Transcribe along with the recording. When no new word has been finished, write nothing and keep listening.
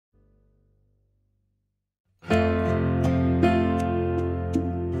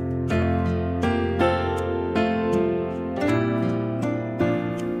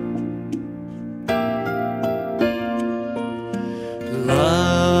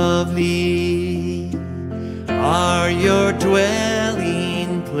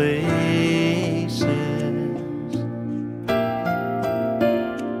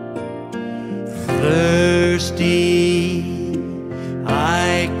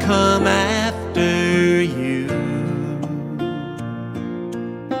come after you.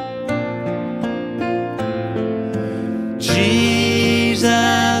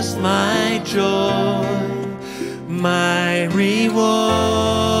 Jesus, my joy, my reward.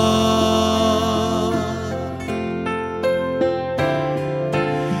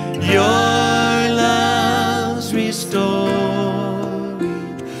 Your love's restoring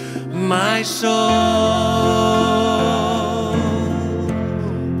my soul.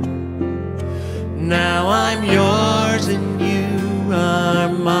 Now I'm yours and you are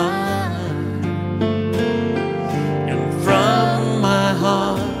mine, and from my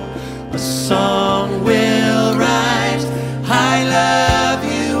heart a song will rise. I love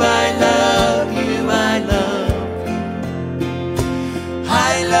you, I love you, I love you.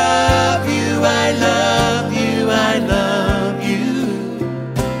 I love you, I love you, I love you.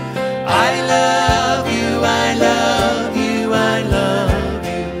 I love you, I love you, I love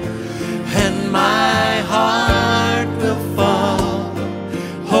you. And my heart will follow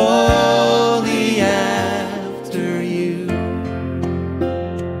wholly after you.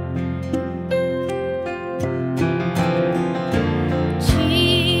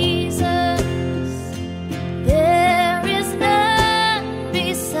 Jesus, there is none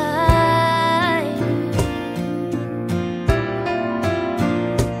beside you.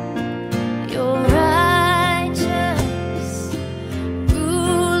 You're righteous,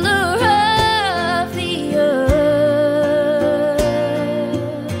 ruler of the earth.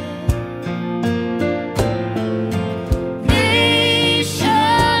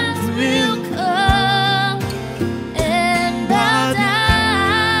 Nations will come and bow down.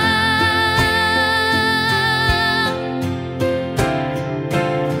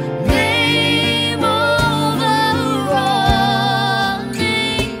 Name over all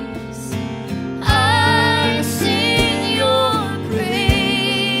names, I sing your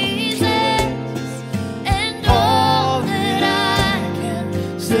praises, and all that I can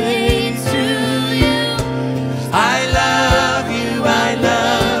say to you, I love you, I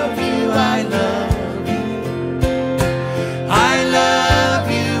love you, I love you. I love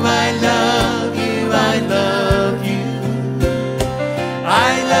you, I love you, I love you.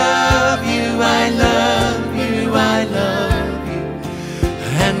 I love you, I love you, I love you.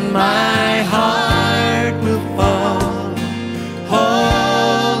 And my heart will follow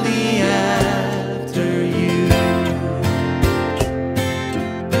wholly after you.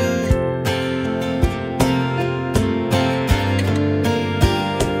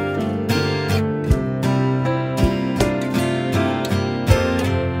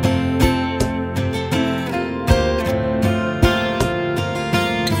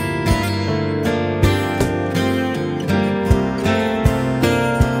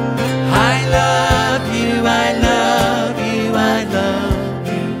 I love you, I love you, I love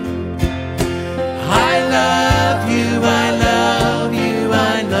you. I love you, I love you,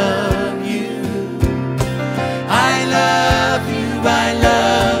 I love you. I love you, I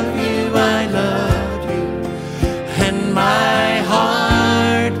love you, I love you. And my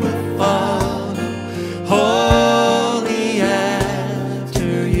heart will follow wholly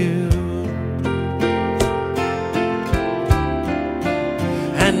after you.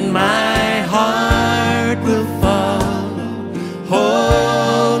 And my heart will follow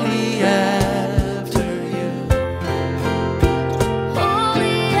wholly after you.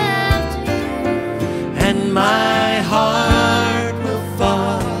 holy after you. And my heart will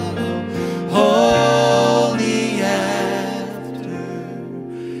follow wholly after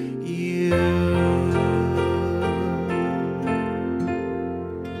you.